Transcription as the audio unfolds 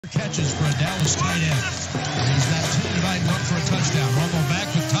Catches for a Dallas tight end. He's got two tonight, one for a touchdown. Romo back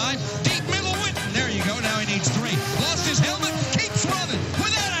with time. Deep middle Witten. There you go. Now he needs three. Lost his helmet. Keeps running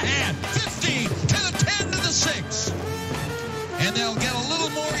without a hat. 15 to the 10 to the 6. And they'll get a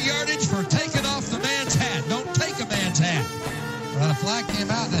little more yardage for taking off the man's hat. Don't take a man's hat. Well, a flag came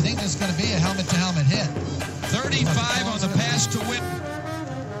out, and I think this is going to be a helmet-to-helmet hit. 35 on the pass to Witten.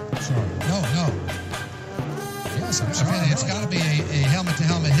 Sorry. No. Yes, I'm sorry. It's got to be a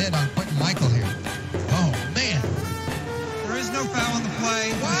helmet-to-helmet hit on Witten Michael here. Oh, man. There is no foul on the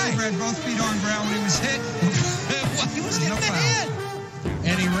play. Why? He had both feet on ground when he was hit. He was hitting No the foul. head.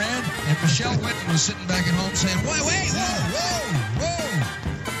 And he ran, and Michelle Witten was sitting back at home saying, whoa.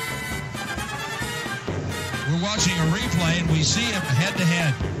 We're watching a replay, and we see him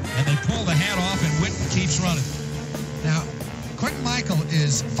head-to-head. And they pull the hat off, and Witten keeps running. Now, Quentin Michael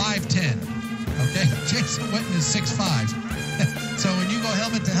is 5'10", okay? Jason Witten is 6'5". So when you go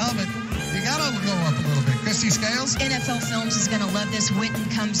helmet-to-helmet, you got to go up a little bit. Christy Scales? NFL Films is going to love this. Witten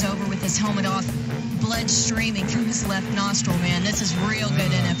comes over with his helmet off, blood streaming from his left nostril, man. This is real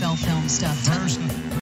good NFL film stuff. First